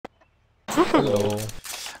Hello.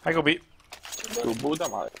 I go B. Tu Buda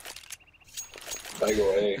ma. I go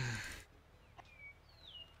A.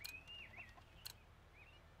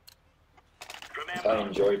 I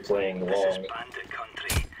enjoy playing long.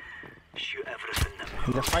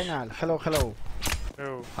 In the final. Hello, hello.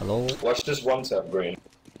 Oh. Hello. Watch this one tap, Green.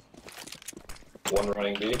 One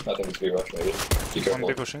running B. I think it's B rush maybe. Be One careful.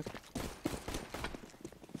 big pushing.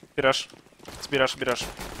 Zbierasz. Zbierasz, zbierasz.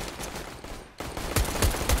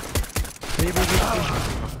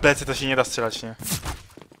 W plecy to się nie da strzelać, nie?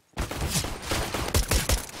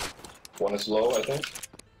 One is low, I think.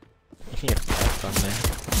 Here, from me.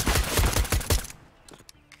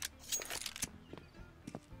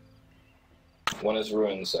 One is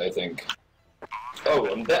ruins, I think. Oh,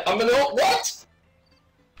 I'm dead. I'm in the what?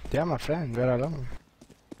 Yeah, my friend, we're alone.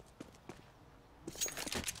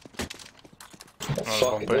 Oh,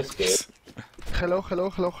 fuck this kid. Hello, hello,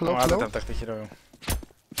 hello, hello, No, ale hello. tam taktyki robią.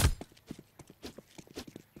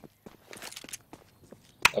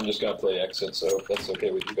 I'm just gonna play exit, so if that's okay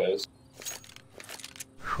with you guys.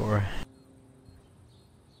 Sure.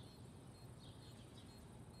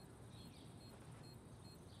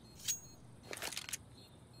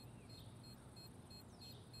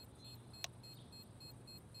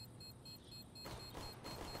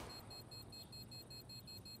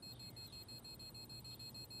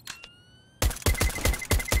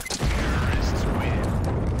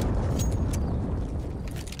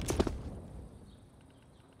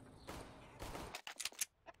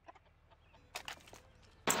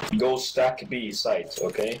 Go stack B site,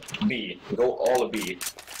 okay? B. Go all B.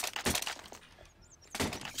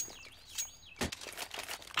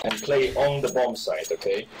 And play on the bomb site,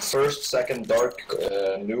 okay? First, second, dark,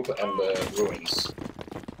 noob, and ruins.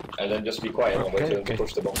 And then just be quiet and wait for them to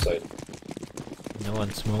push the bomb site. No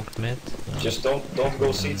one smoked mid. No. Just don't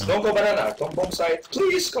go seats. Don't go banana. Come bomb site.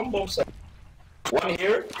 Please come bomb site. One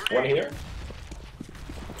here, and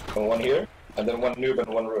one here, and then one noob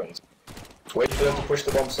and one ruins. Wait for them to push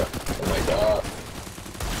the bomb site. Oh my god.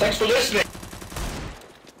 Thanks for listening!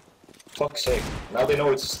 Fuck's sake. Now they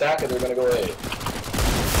know it's a stack and they're gonna go A.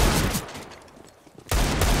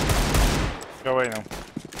 Go away now.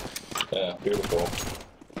 Yeah, beautiful.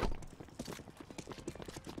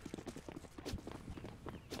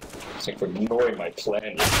 Thanks for ignoring my plan,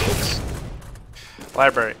 you kids.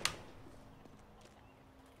 Library.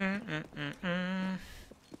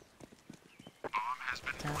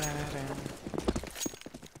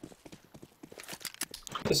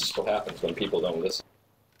 This is what happens when people don't listen.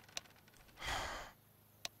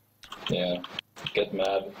 Yeah, get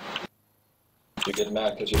mad. You get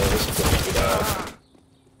mad because you don't listen to me. Get out.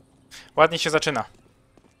 Ładnie się zaczyna.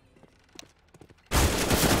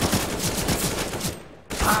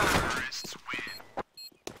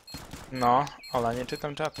 No, Ola, nie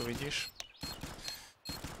czytam czatu, widzisz?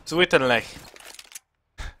 Zły ten lech.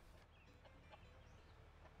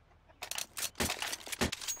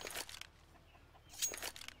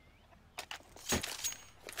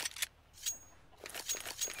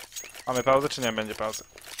 Mamy pauzę, czy nie będzie pauzy?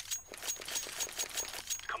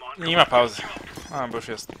 Nie ma pauzy. A, bo już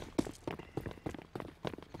jest.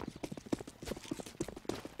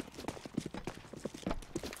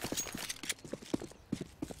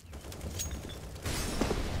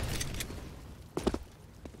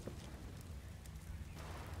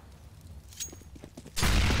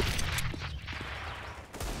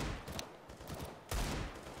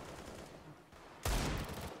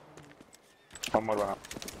 One more run.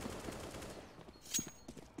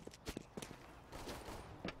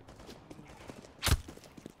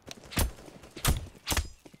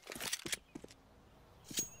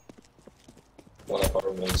 One of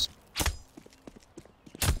our wins.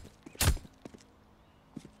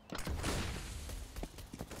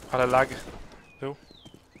 Ale lag był.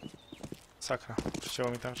 Sakra.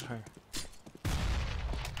 Przycięło mi tam, że hej.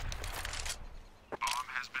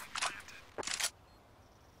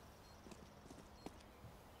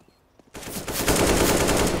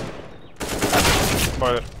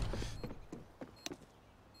 Boiler.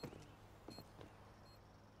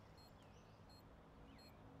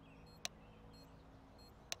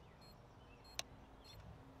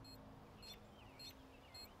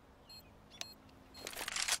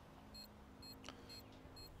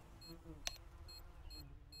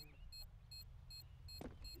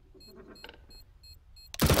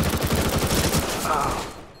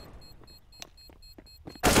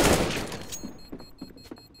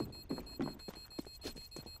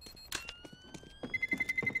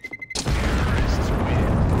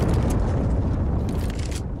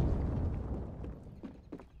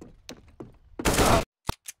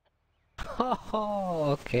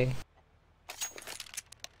 Oh, okay.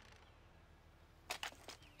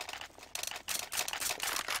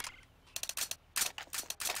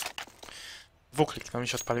 Dwuklik, no mi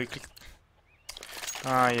się odpalił i klik.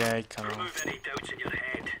 Ajejka, no.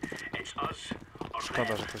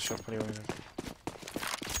 Szkoda, że to się odpaliło.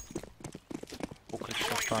 Dwuklik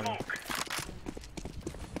się odpalił.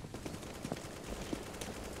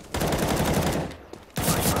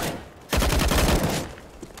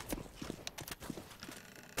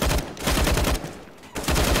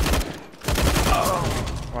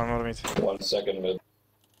 One more mid. 1 second mid.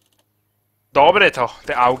 Dobre to,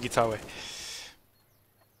 te augi całe.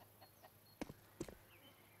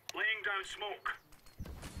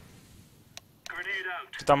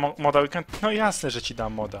 Czy tam moda weekend? No jasne, że ci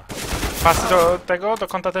dam moda. Pasy do tego, do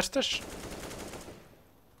konta też?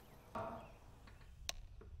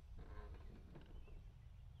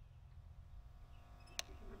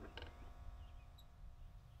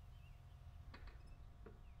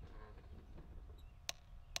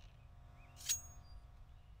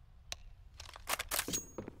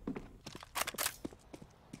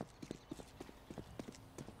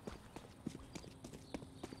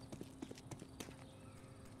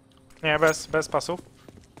 Nie, bez pasów.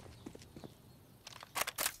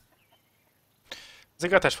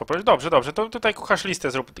 Zyga też poproś. Dobrze. To tutaj kucharz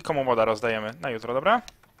listę zrób i komu moda rozdajemy na jutro, dobra?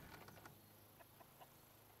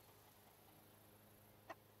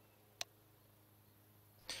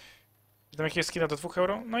 Tam jakieś skiny do 2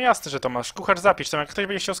 euro? No jasne, że to masz. Kucharz zapisz tam. Jak ktoś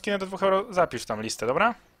będzie chciał skiny do 2 euro, zapisz tam listę,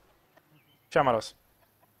 dobra? Siamaros.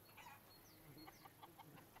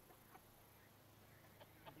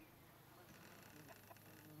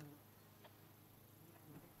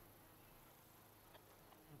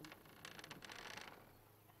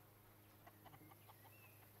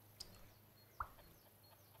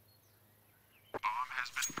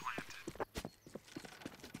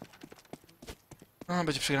 No,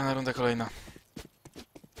 będzie przegrana runda kolejna.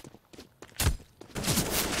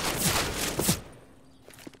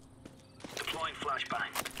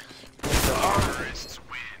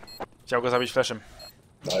 Chciał go zabić flashem.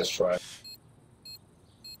 Nice try.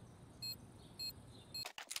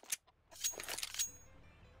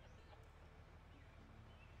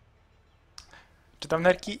 Czy dam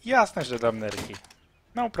nerki? Jasne, że dam nerki.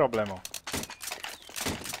 No problemu.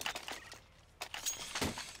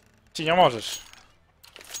 Ci nie możesz.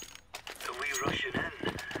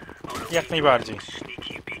 Jak najbardziej.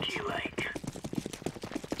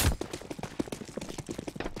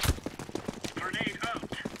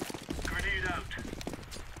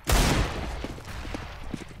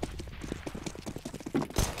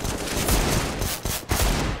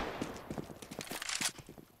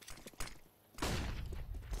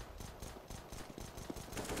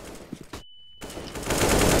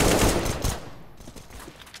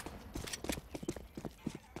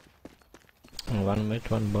 One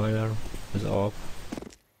mid, one boiler is off.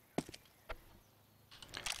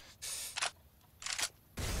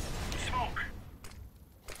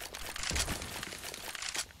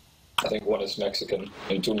 I think one is Mexican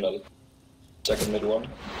in tunnel. Second mid one.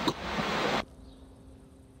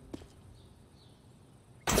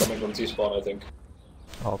 Coming from T-spawn, I think.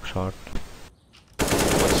 Off short.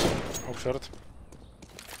 Offshort.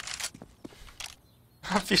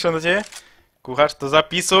 Piszą do ciebie? Kucharz, to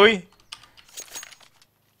zapisuj!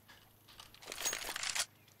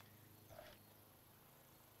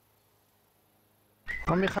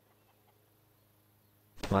 Mam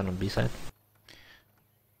One on B side.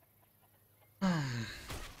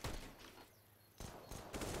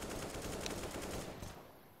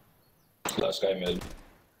 Last guy mid.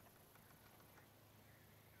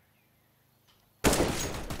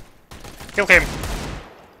 Kill him!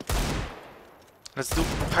 Let's do...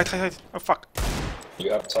 Hide. Oh fuck.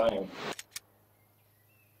 You have time.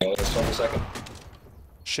 Only 20 seconds.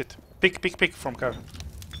 Shit. Pick from car.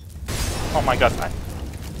 Oh my god.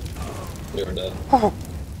 You're dead. Oh.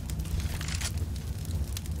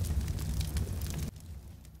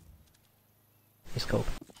 He's scope.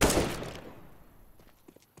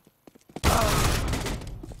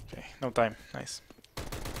 Okay, no time. Nice.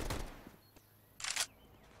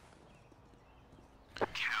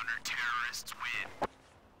 Counter-terrorists win.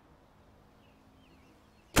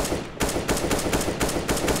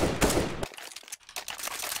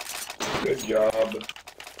 Good job.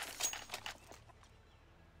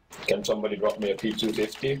 Can somebody drop me a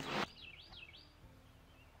P250?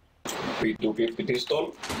 P250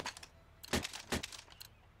 pistol?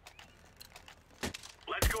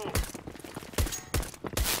 Let's go.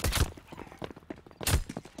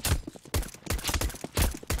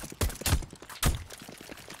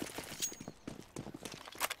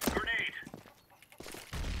 Grenade.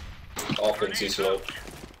 Offense is low,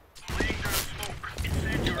 Laying down smoke.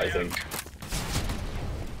 Incendiary I think.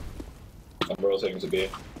 I'm rotating to B.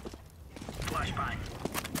 Flashbang.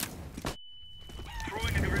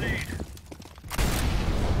 Throwing a grenade.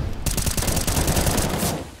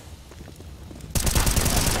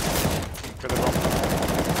 Kiedy bomba.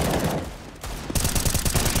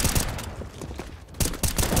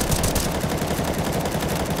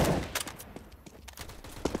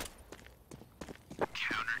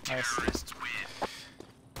 Nice.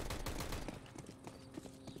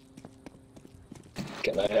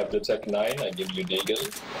 Can I have the Tech 9? I give you Deagle.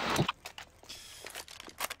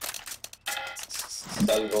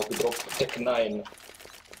 Dalrock drop Tech 9.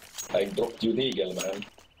 I dropped you Deagle, man.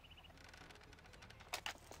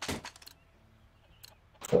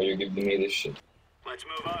 Or you give me this shit. Let's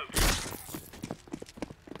move out.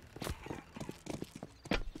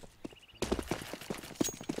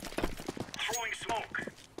 Throwing smoke.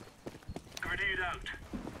 Grenade out.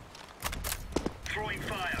 Throwing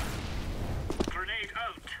fire. Grenade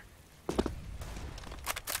out.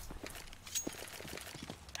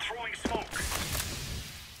 Throwing smoke.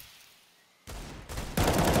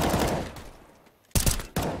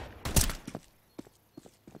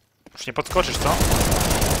 Już nie podskoczysz, co?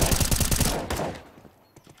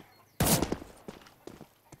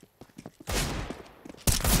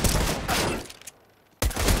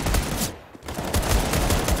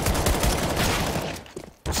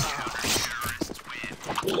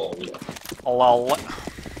 Lol. Lol.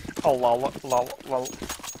 O lol, lol, lol.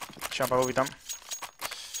 Siema Paweł, witam.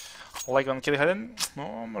 Legon kiedy jeden?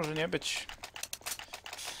 No, może nie być.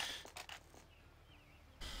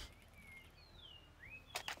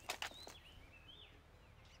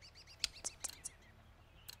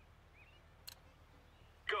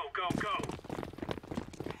 Go, go, go.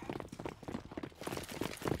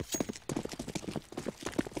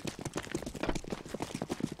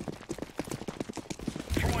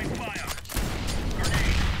 Throwing fire.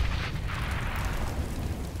 Grenade.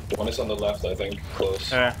 One is on the left, I think,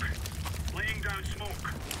 close. Laying down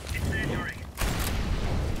smoke. Incendiary.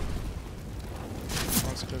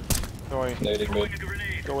 That's good. Go away. Nading Throwing mid. a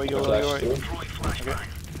grenade. Go away, go away, Flash go away. through. Throwing flashbang.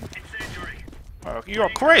 Incendiary. Oh, you're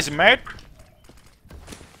crazy, mate!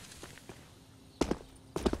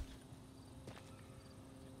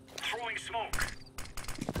 Throwing smoke.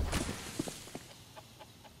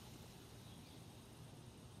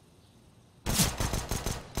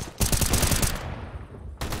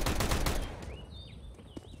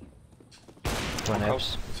 One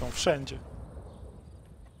apps. Są wszędzie.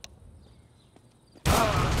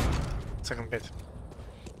 Second bit.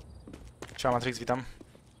 Siema Matrix, witam.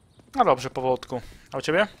 No dobrze, powolutku. A u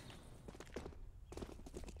ciebie?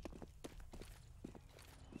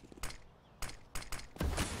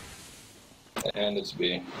 And it's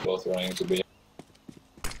B. Both running to B.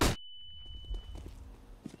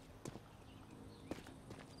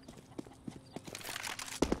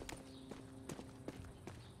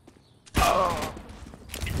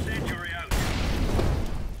 Incendiary out.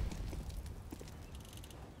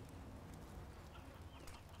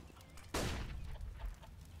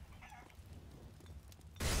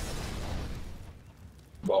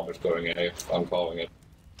 Bomber's going A. I'm following it.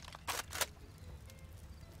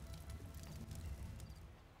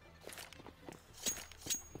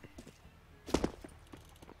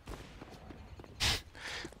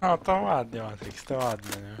 No to ładnie, Matrix, to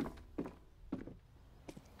ładnie, nie?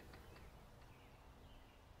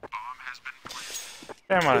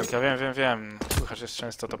 Wiem, Malenka, wiem. Kucharz jest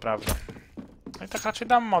często, to prawda. No i tak raczej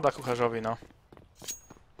dam moda kucharzowi, no.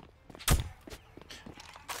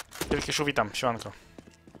 Wielkie witam, siłanko.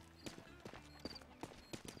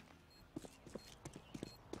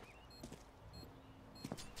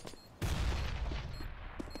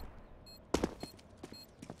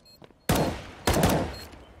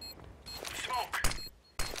 Smoke.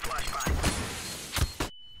 Flashbang.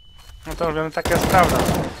 No to ulubiony, taka jest prawda.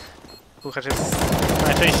 Kucharz jest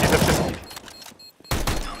najczęściej ze wszystkich.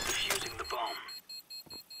 I'm defusing the bomb.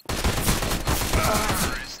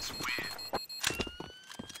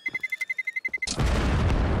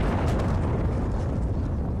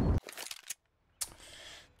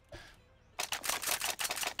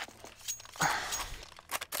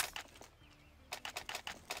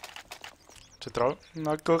 Czy troll?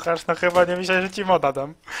 No kucharz, no chyba nie myślałem, że ci moda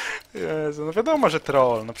dam. Jezu, no wiadomo, że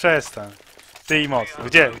troll, no przestań. Ty i moc.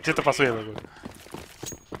 Gdzie to pasuje w ogóle?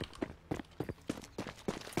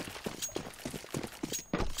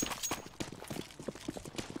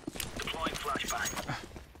 Deploying flashbang.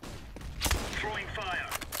 Throwing fire.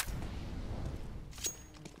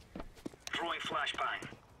 Throwing flashbang.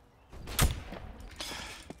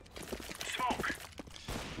 Smoke.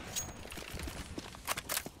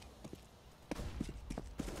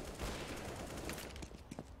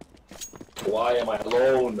 Why am I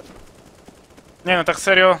alone? Nie no, tak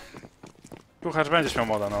serio. Kucharz będziesz miał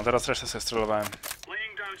moda, no. Teraz resztę sobie strzelowałem.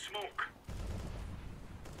 Laying down smoke.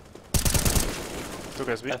 Tu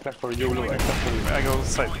jest I bit. flash for you, Blue. I flash for you. I go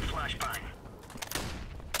side. Throwing flashbang.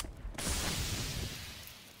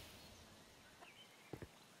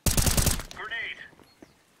 Grenade.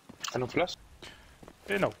 Can you flash?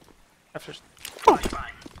 No. I first.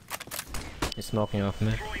 Flashbang. He's smoking off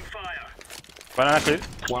me. Throwing fire. Banana clear.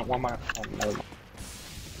 One man. Oh, no.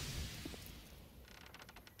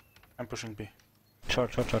 I'm pushing B.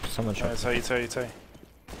 Short, someone short. It's A.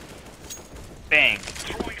 Bang!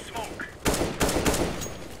 Throwing smoke.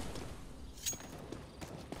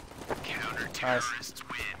 Nice.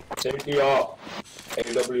 Safety off.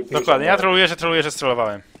 AWP. Dokładnie, ja troluję, że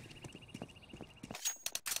strolowałem.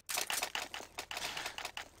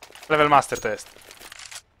 Level master to jest.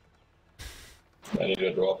 I need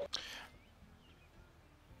a drop.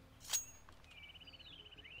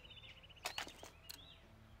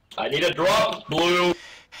 I need a drop, Blue.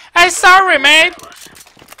 Hey, sorry, mate!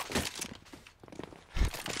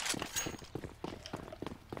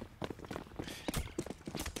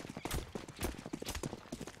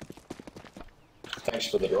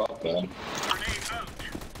 Thanks for the drop, man. Grenade out.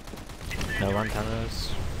 No one tunnels.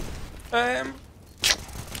 Bang!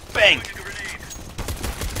 Throwing a grenade.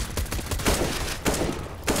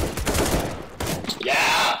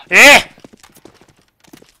 Yeah! Yeah!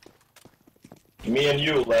 Me and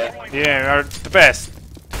you, lad. Yeah, you're the best.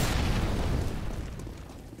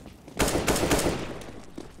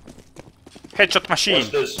 Headshot machine.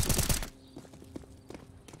 What's this?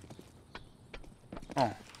 O,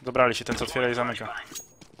 dobrali się ten, co otwiera i zamyka.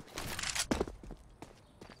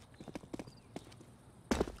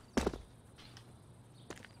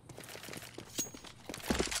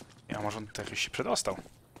 Ja może on tu jakoś się przedostał.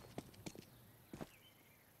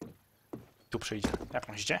 Tu przyjdzie. Jak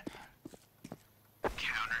on idzie?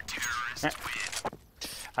 Nie.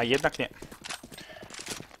 A jednak nie.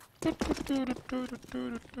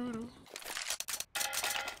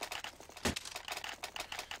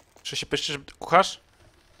 Czy się pyszczysz, kucharz?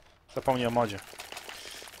 Zapomnij o modzie.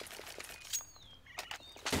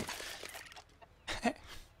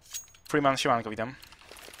 Freeman, siemanko, witam.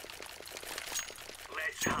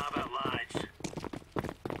 Let's have it, lads.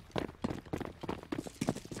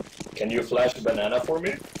 Can you flash the banana for me?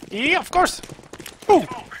 Yeah, of course! Boom!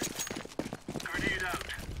 Smoke. Grenade out.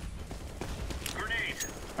 Grenade.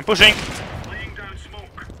 I'm pushing! Laying down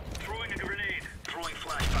smoke. Throwing a grenade. Throwing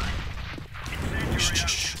flashbang. Incendiary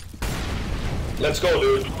out. Let's go,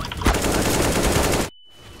 dude.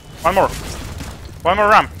 One more! One more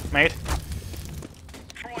ramp, mate.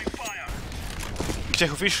 Throwing fire. Gdzie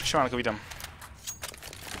Hufisz? Siemanko, witam.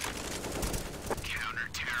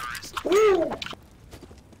 Woo!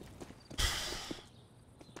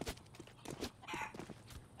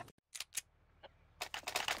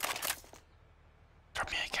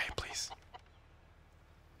 Drop me a AK, please.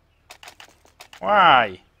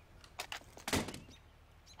 Why?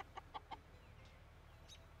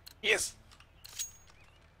 Yes!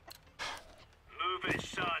 Move it,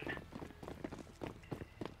 son.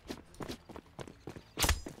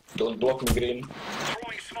 Don't block me, green.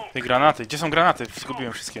 Throwing smoke. Te granaty, gdzie są granaty?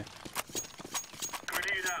 Zgubiłem wszystkie.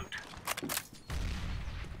 Grenade out.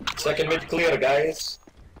 Second mid clear, guys.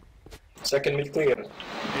 Second mid clear.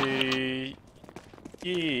 I.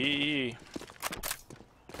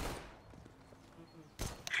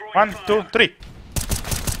 Throwing 1, fire. 2, 3.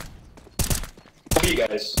 B,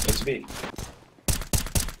 guys. It's B.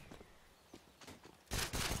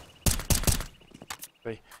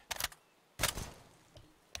 Ej.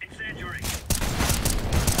 Incendiary.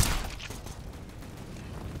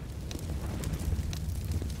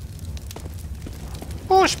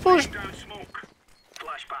 Push! Down smoke.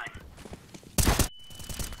 Flashbang.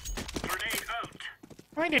 Grenade out.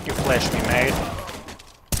 Why did you flash me, mate?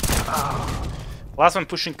 Last one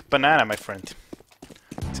pushing banana, my friend.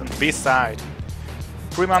 It's on B side.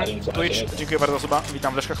 Freeman, Twitch, dziękuję bardzo osoba.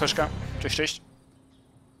 Witam, Leszka, Chleszka. Cześć, cześć.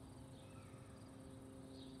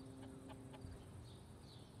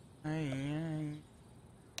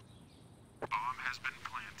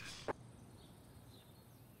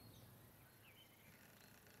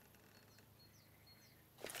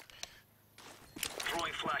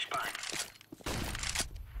 Throwing flashbang.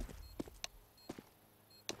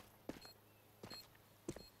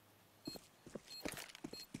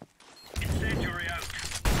 Incendiary out.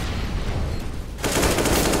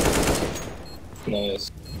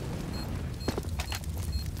 Nice.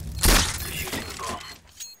 Defusing the bomb.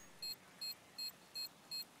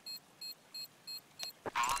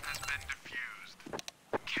 Bomb has been defused.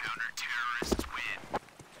 Counter-terrorists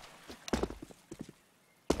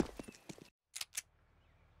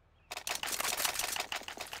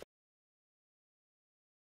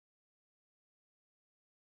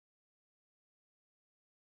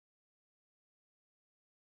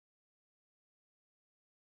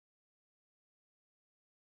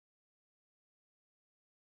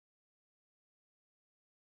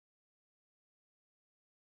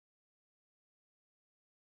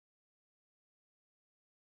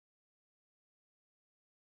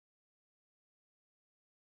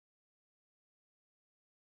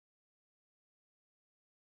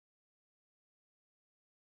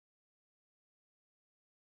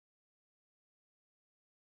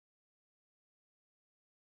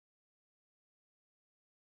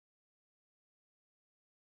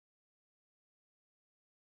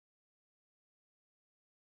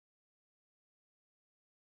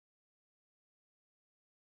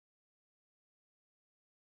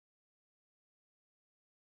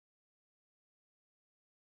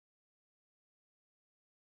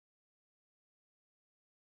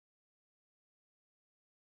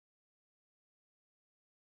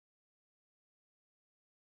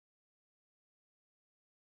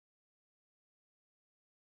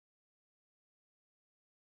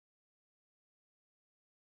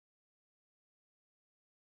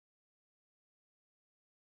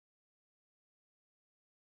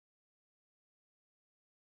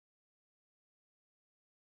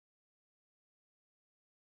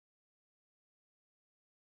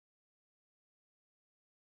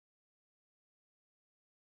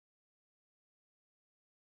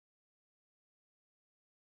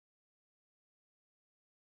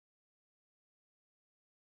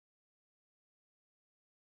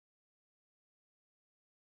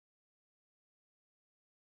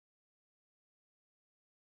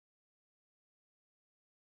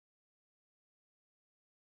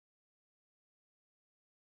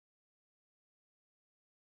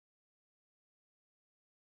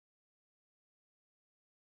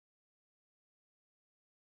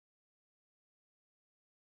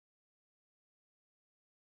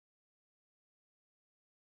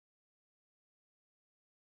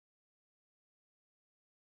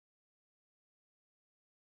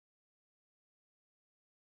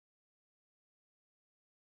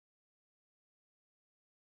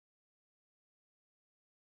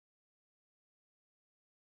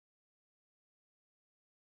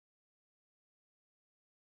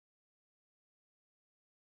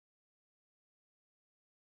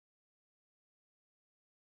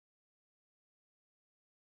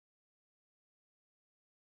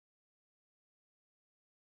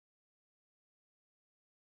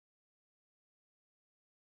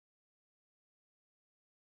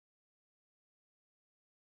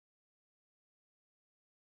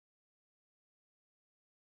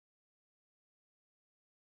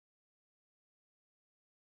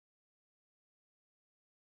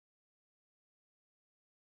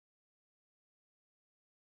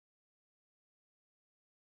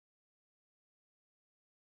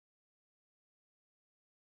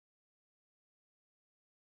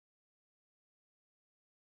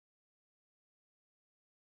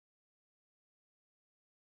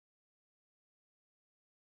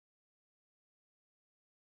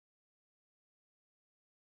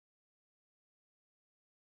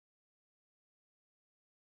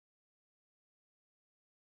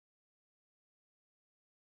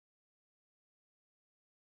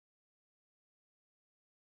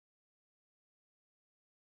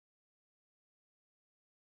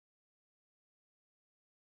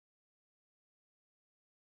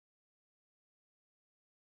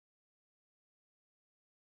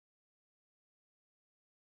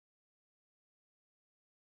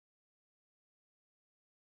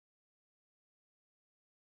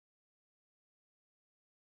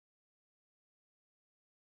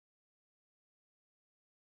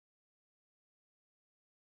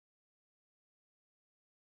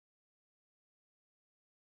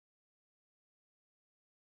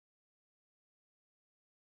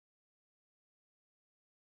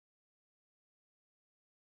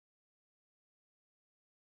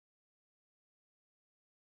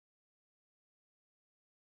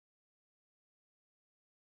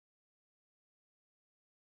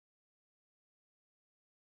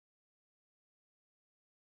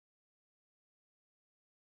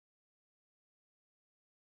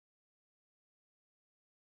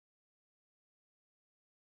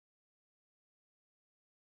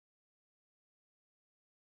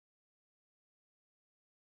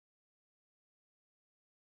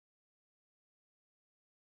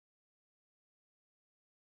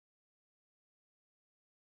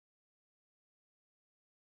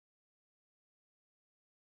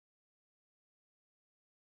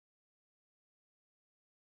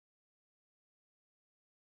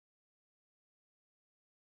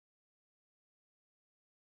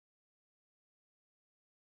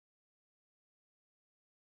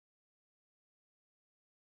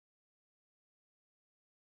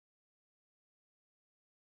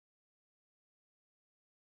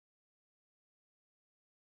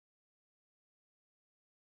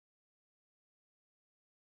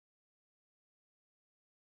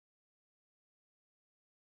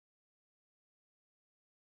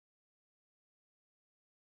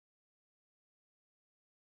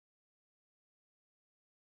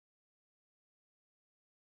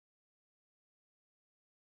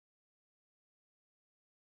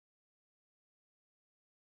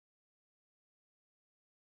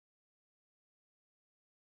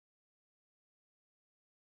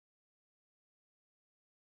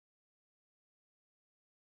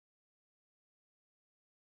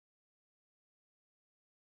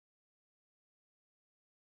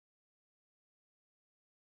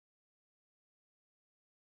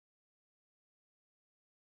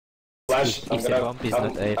Flash. If the bomb is not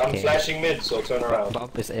I'm AFK. flashing mid, so turn around.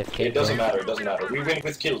 Bomb is AFK. It doesn't bro. matter. It doesn't matter. We win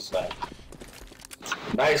with kills, man.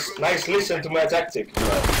 Nice. Listen to my tactic. Let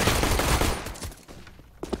us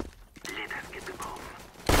get the bomb.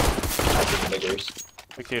 Niggers.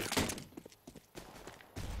 We clear.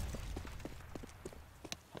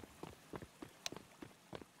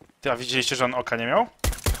 Ty, a widzieliście, że on oka nie miał?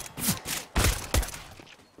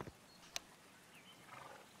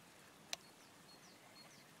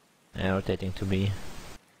 Yeah, rotating to B.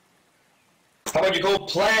 How about you go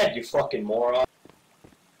plant, you fucking moron?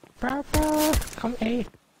 Purple, come A.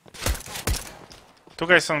 Two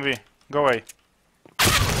guys on B. Go away.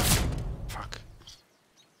 Fuck.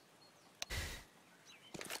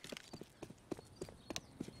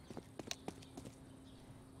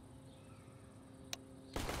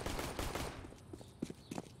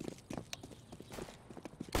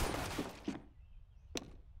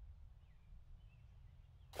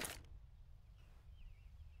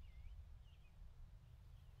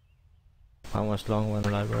 One was long, one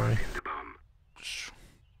library. The bomb.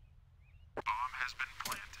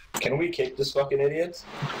 Can we kick this fucking idiot?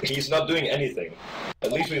 He's not doing anything.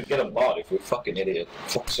 At least we'd get a bot if we're fucking idiot.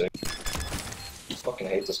 Fuck's sake. I fucking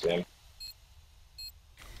hate this game.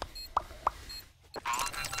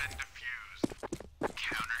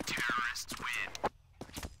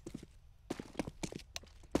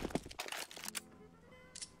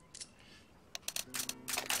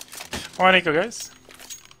 One eco, guys.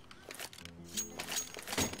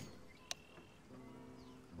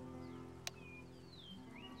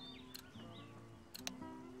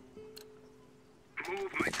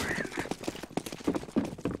 Move, my friend.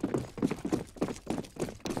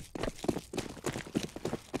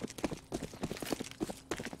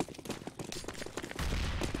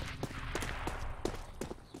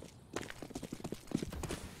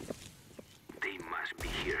 They must be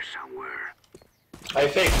here somewhere. I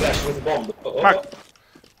fake flash with the bomb. Oh, Mac.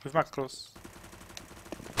 With Mac close.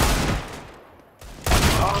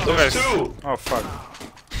 Two there's guys. two! Oh fuck.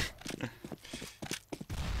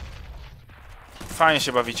 Fajnie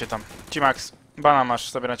się bawicie tam. T-Max, bana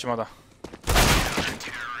masz, zabieram ci moda.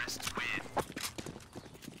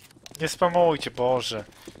 Nie spamujcie, Boże.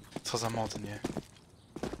 Co za modnie.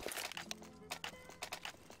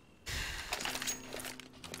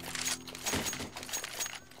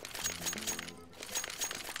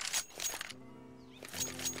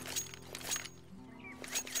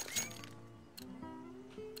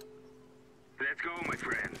 Let's go, my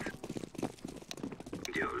friend.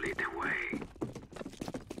 You lead the way.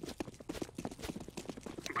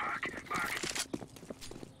 Back.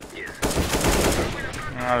 Yes.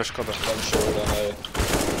 No, ale szkoda. I'm sure that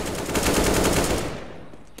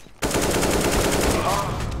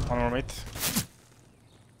One more mid.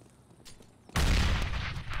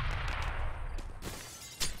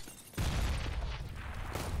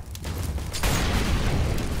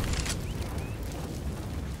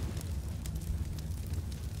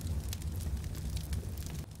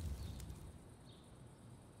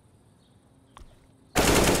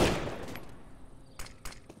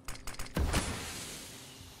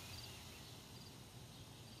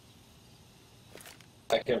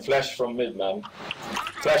 I can flash from mid, man.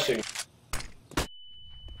 Flashing.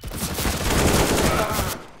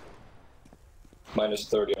 Minus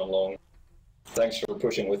 30 on long. Thanks for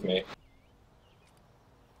pushing with me.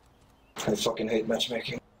 I fucking hate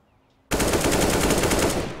matchmaking.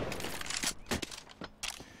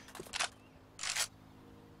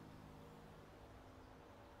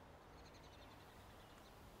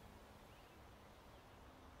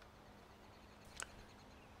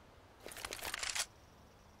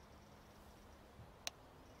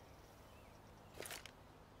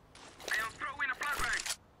 I am throwing a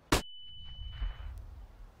flashbang.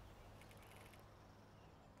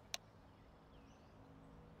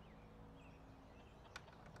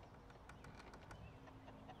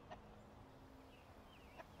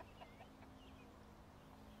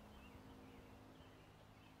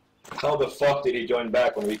 How the fuck did he join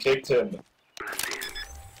back when we kicked him?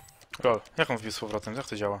 Lol, jak on wbił z powrotem? Jak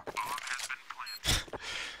to działa?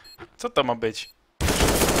 Co to ma być?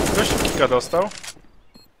 Gościu kika dostał.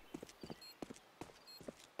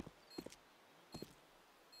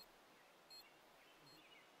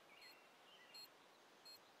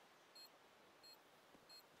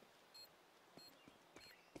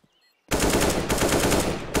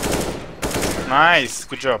 Nice,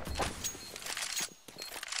 good job.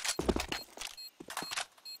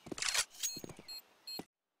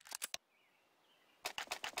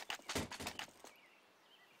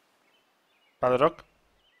 Rock?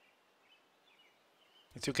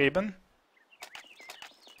 It's you, Gaben?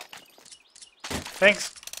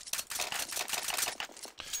 Thanks.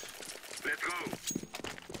 Let's go.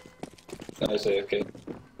 I say okay.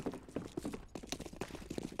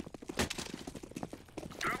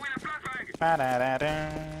 Throw in a flashbang. Ba-da-da-da.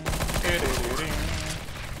 Do-do-do-do.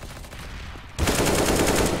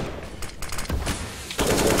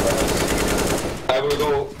 I will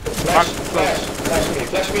go.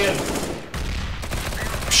 Flash me in.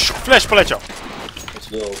 Psiu, Flash poleciał. Let's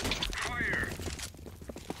go. Fire.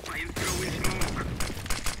 I am throwing smoke.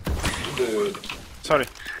 Dude. Sorry.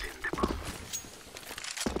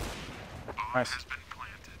 Nice.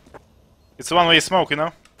 It's the one where you smoke, you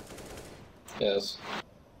know? Yes.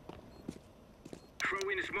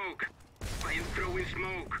 Throwing smoke. I am throwing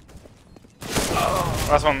smoke.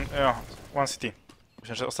 Last one, one city.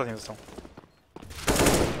 Myślę, że ostatni został.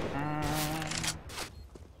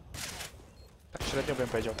 Tak średnio bym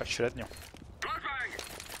powiedział, tak średnio. Flashbang.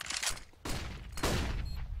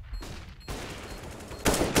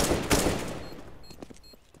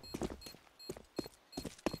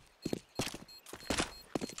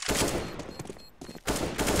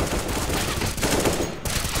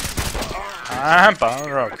 Pan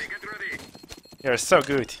Rock. Get ready. You're so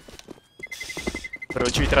good.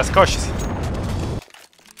 Wrócił teraz kość.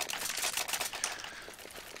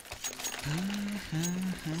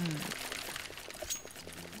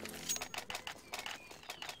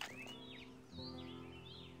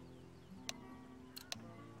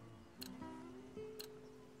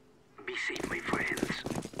 Be safe, my friends.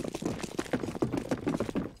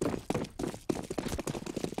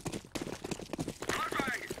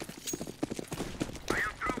 Flashbang. I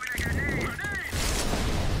am throwing a grenade.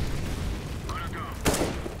 Grenade. Molotov.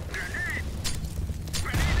 Grenade.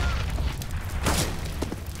 Grenade out.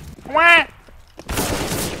 Wah!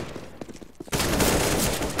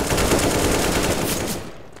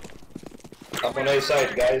 Up on A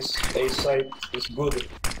side, guys. A side is good.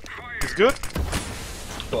 It's good?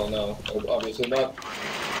 Well, no, obviously not.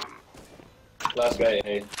 Last guy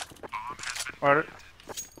A. Or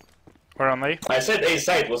on A? I said A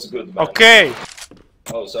side was good, man. Okay!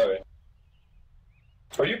 Oh, sorry.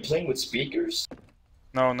 Are you playing with speakers?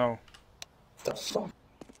 No, no. The fuck?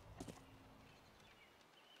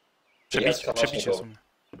 Przebicie jest u mnie.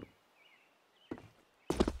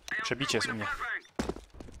 Przebicie jest u mnie. Flashbang.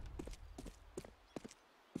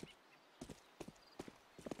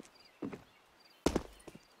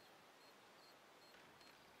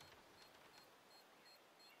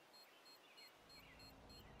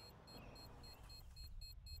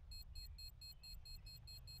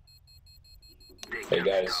 Hey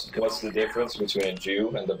guys, what's the difference between a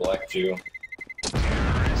Jew and the black Jew?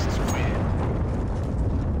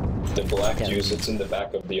 The black Jew sits in the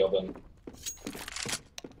back of the oven.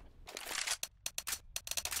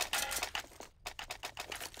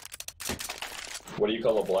 What do you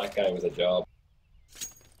call a black guy with a job?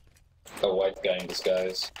 A white guy in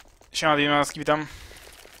disguise. Siema, Dimaski, witam.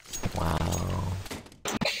 Wow.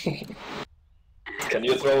 Can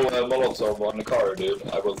you throw a Molotov on the car, dude?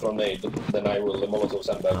 I will throw nade, then I will Molotov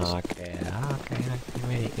sandbags. Okay,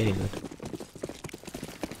 very good.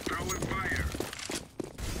 Throwing fire.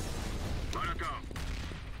 Molotov.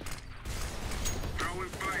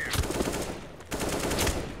 Throwing fire.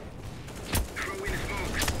 Throwing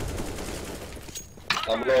smoke.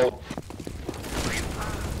 I'm low.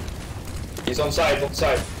 He's on side, on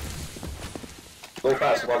side. Go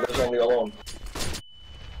fast while there's only alone.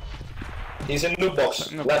 He's in noob box,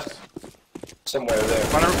 Noob left. Somewhere there.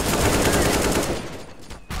 One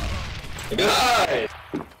Good.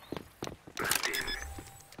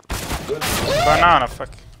 Good. banana, fuck.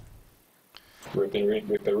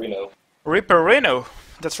 Ripperino. Ripperino,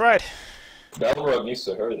 that's right. Balrog needs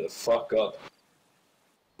to hurry the fuck up.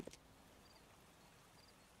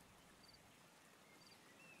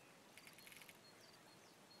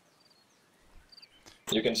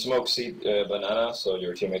 You can smoke seed banana so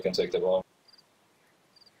your teammate can take the ball.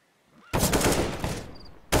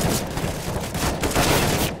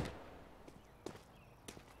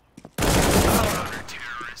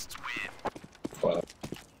 Wow.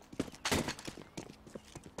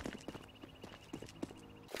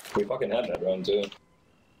 We fucking had that round too.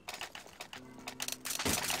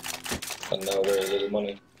 And now very little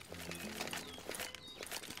money.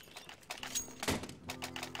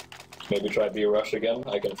 Maybe try B-rush again.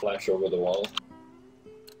 I can flash over the wall.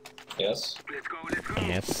 Yes. Let's go, let's go.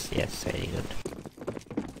 Yes, very good.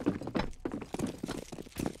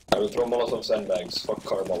 I will throw Molotov sandbags. Fuck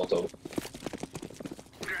car Molotov.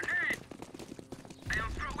 Grenade. I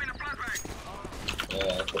am throwing a flashbang.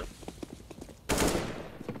 Yeah, okay.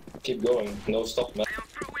 Keep going. No stop, man. I am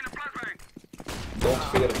throwing a flashbang. Don't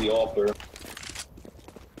fear the author.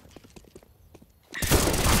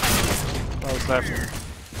 left.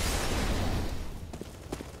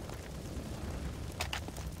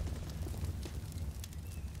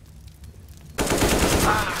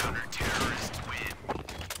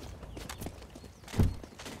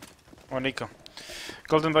 One eco.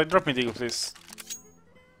 Golden Boy, drop me the eagle, please.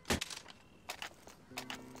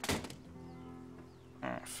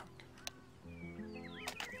 Oh, fuck.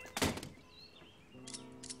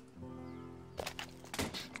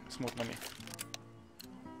 Smooth money.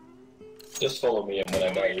 Just follow me, and when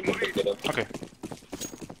I die, you can pick it up. Okay.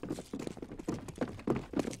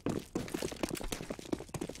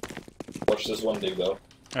 Watch this one dig though.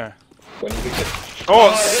 Yeah. When you pick it. Oh,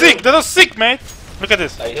 I hit sick! him. That was sick, mate! Look at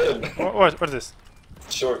this. I hit him. What is this?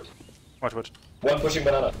 Short. What? One pushing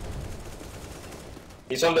banana.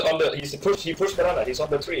 He's on the he pushed banana. He's on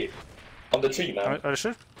the tree. On the tree, man. Are you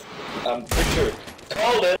sure? I'm pretty sure.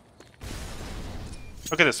 Called it.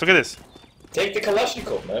 Look at this, look at this. Take the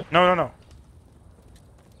Kalashnikov, man. No.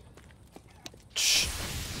 Shh.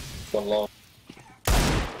 One long.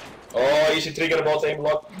 Oh, you should trigger about aim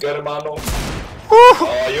lock. Good hermano.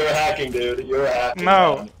 Oh, you're hacking, dude. You're hacking.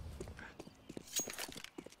 No. Man.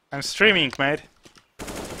 I'm streaming, mate.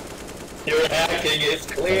 You're hacking. It's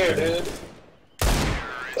clear, dude.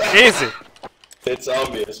 Easy. It's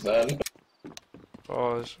obvious, man.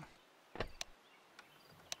 Pause.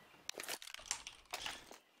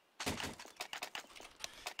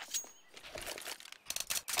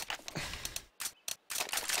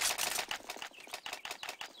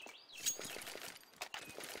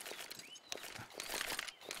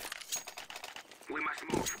 We must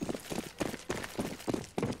move.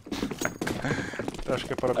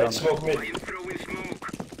 Troszkę I porobione. smoke mid. I am throwing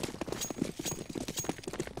smoke.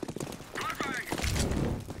 Flashbang.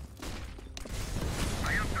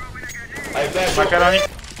 I am throwing a grenade. I flash.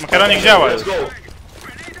 Makaronik działa Let's już. go.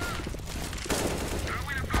 Grenade out.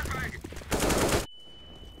 Throwing a flashbang.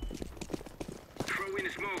 Throwing a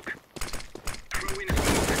smoke. Throwing a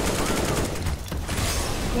smoke.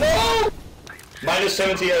 No. Minus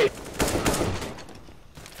 78.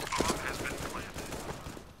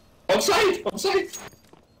 On site! On site!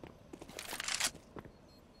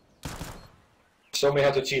 Show me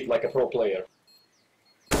how to cheat like a pro player.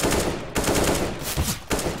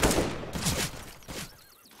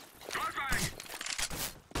 Flashbang.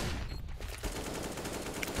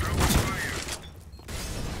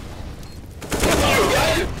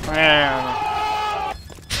 Throwing fire. Nie.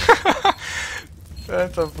 Ten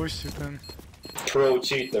to puścił ten. Pro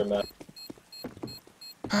cheater, man.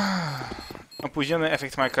 Opóźniony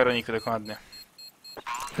efekt makaroniku, dokładnie.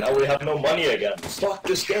 Now we have no money again. Fuck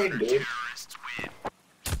this game, dude.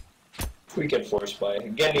 We can force buy.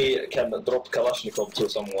 Genny can drop Kalashnikov to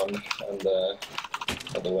someone and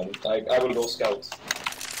other one. I will go scout.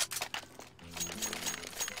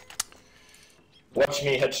 Watch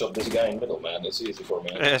me headshot this guy in middle, man. It's easy for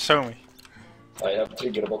me. Show me. I have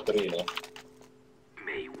trigger battery now.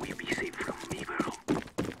 May we be safe from evil.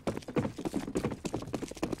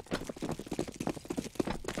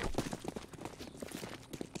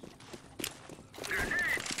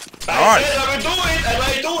 I said I will do it, and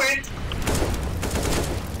I do it!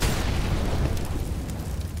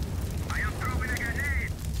 I am throwing a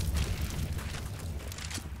grenade.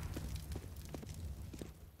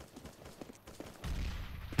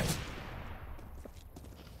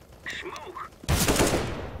 Smoke.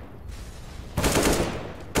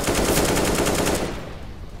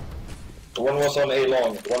 One was on A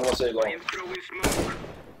long. One was A I long. am throwing smoke.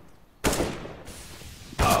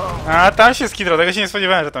 A tam się skidro, tego się nie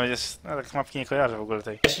spodziewałem, że tam będziesz. No tak z mapki nie kojarzę w ogóle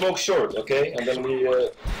tej. I smoke short, okay? And then we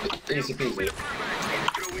easy peasy. I am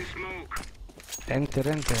throwing smoke. Enter.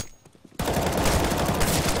 No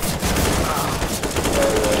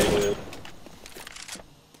way, dude.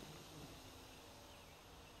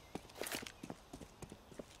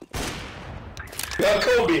 Yeah,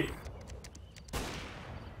 Kobe!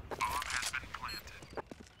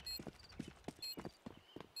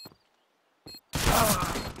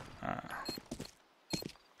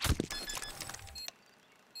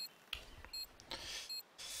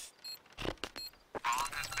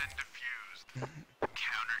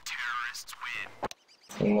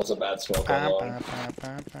 It was a bad smoke on long.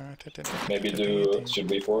 Maybe do... Should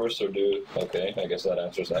we force or do... Okay, I guess that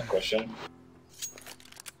answers that question.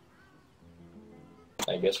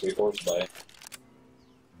 I guess we force by...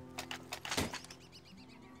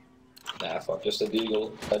 Nah, fuck, just a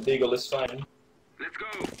deagle. A deagle is fine. Let's go.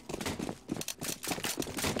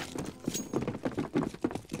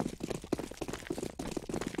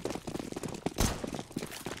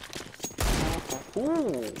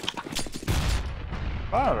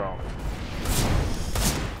 Wow.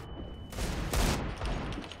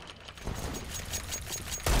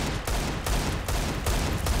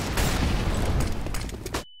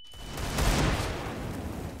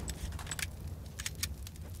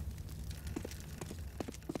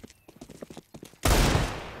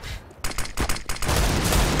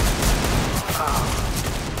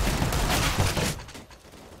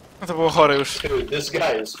 to było chore już. Dude, this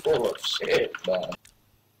guy is full of shit, man.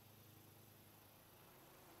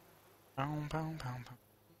 Pam, pam, pam, pam.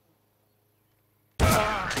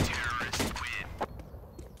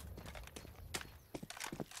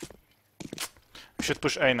 We should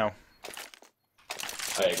push A now.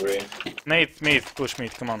 I agree. Nate, mid, push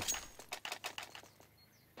mid, come on.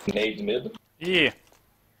 Nade mid. Yeah.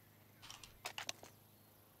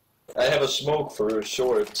 I have a smoke for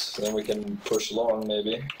short, then we can push long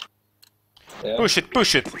maybe. Yeah. Push it,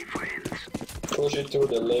 push it! Push it to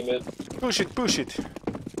the limit. Push it, push it!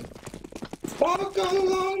 Walk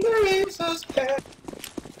along the razor's path.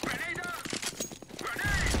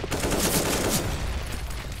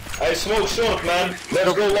 I smoke short, man.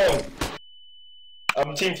 Let's go long.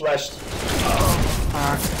 I'm team flashed.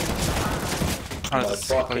 Ale My to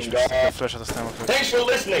fucking god. flasha dostałem od Thanks for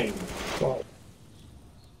listening.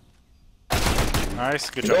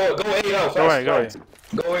 Nice, good job. Go away now, fast. Go away, go away. plant.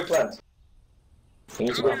 Go away, plant. You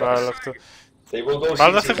need to go fast. Balog to... They will go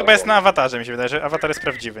Balog CT to now. chyba jest na awatarze, mi się wydaje, że awatar jest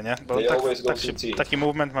prawdziwy, nie? Bo They always go CT. taki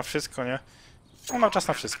movement ma wszystko, nie? On ma czas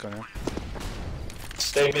na wszystko, nie?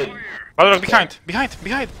 Stay mid. Balog behind, behind,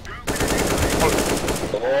 behind!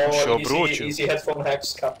 Oh, się obrócił. easy headphone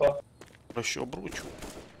hacks, kappa. Ale się obrócił.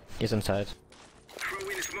 He's inside. Throw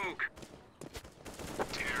in the smoke.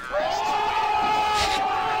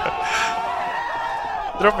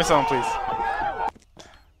 Drop me someone, please.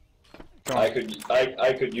 Come on.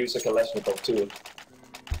 I could use a Kalashnikov too.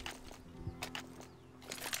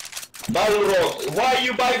 Balrog, why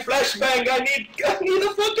you buy flashbang? I need a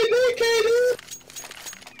fucking AK, dude.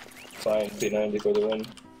 Fine, P90 for the win.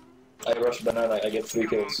 I rush banana, I get 3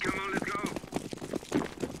 kills. Come on, let's go.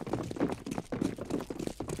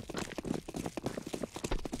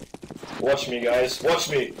 Watch me, guys. Watch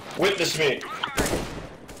me. Witness me.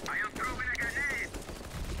 I am throwing a grenade.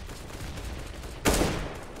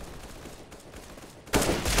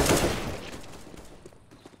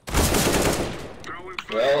 Throwing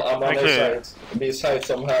Well, I'm on Okay. their side. B side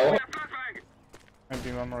somehow. flashbang.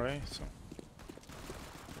 Maybe one more A, so...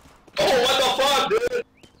 Oh, what the fuck, dude?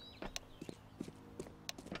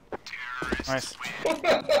 Nice.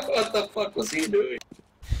 What the fuck was he doing?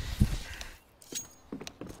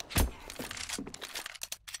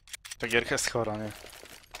 Ta gierka jest chora, nie?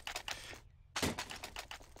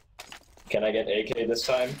 Can I get AK this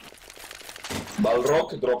time?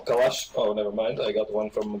 Balrog, drop Kalash. Oh, never mind. I got one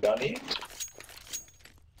from Gani.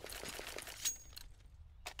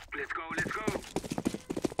 Let's go, let's go.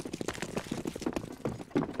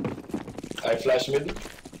 I flash mid.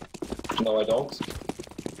 No, I don't.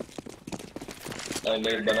 I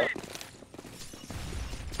need banana.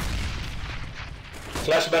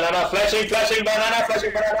 Flash banana, flashing banana,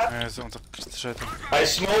 flashing banana. Jezu, on tak strzedł. I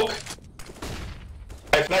smoke.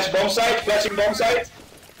 I flash bomb site, flashing bomb site.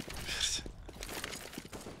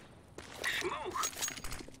 Smoke.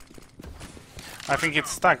 I think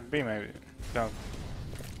it's stuck B, maybe. Yeah.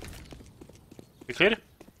 You clear?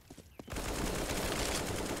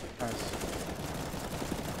 Nice.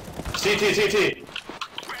 CT.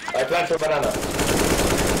 I plant for banana.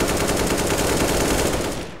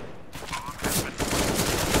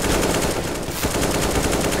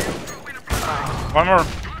 One more.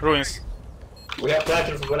 Ruins. We have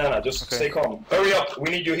planted for banana, just Okay. stay calm. Hurry up, we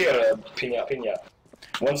need you here, Pina.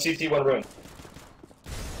 One CT, one ruin.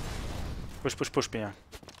 Push, pienia.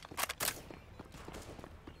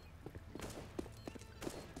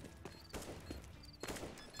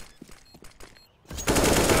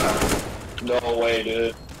 No way,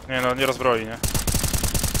 dude. Nie no, nie rozbroi, nie?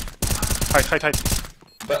 Hide.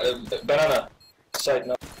 Banana. Side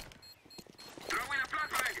now. Throw in a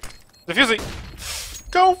flashbang. Defusing!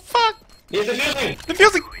 Go, fuck! He's defusing!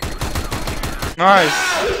 Defusing!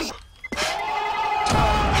 Nice!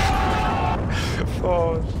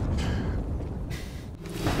 Oh.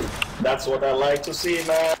 That's what I like to see,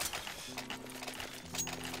 man.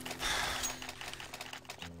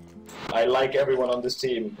 I like everyone on this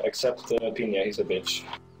team except Pina. He's a bitch.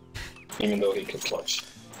 Even though he can clutch.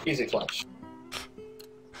 Easy clutch.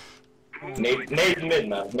 Nade mid,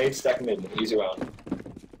 man. Nade stack mid. Easy round.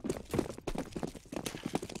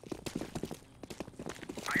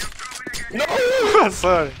 No!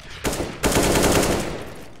 Sorry.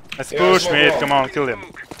 Let's Yeah, push smoke mid, wall. come on, kill him.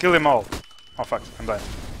 Kill them all. Oh fuck, I'm dying.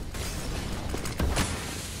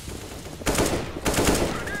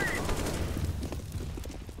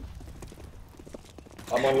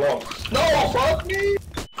 I'm on long. No, fuck me!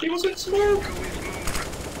 He was in smoke!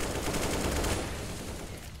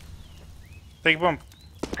 Take bomb.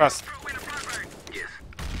 Fast. Throw in a flashbang. Yes.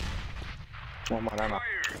 One banana.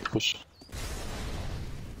 Push.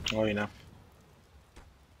 Oh, you know.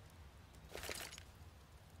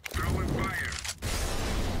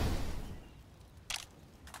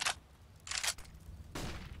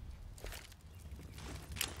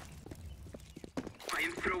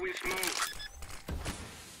 Throwing smoke.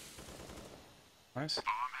 Nice.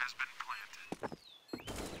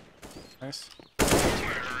 Nice.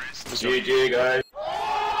 GG, guys.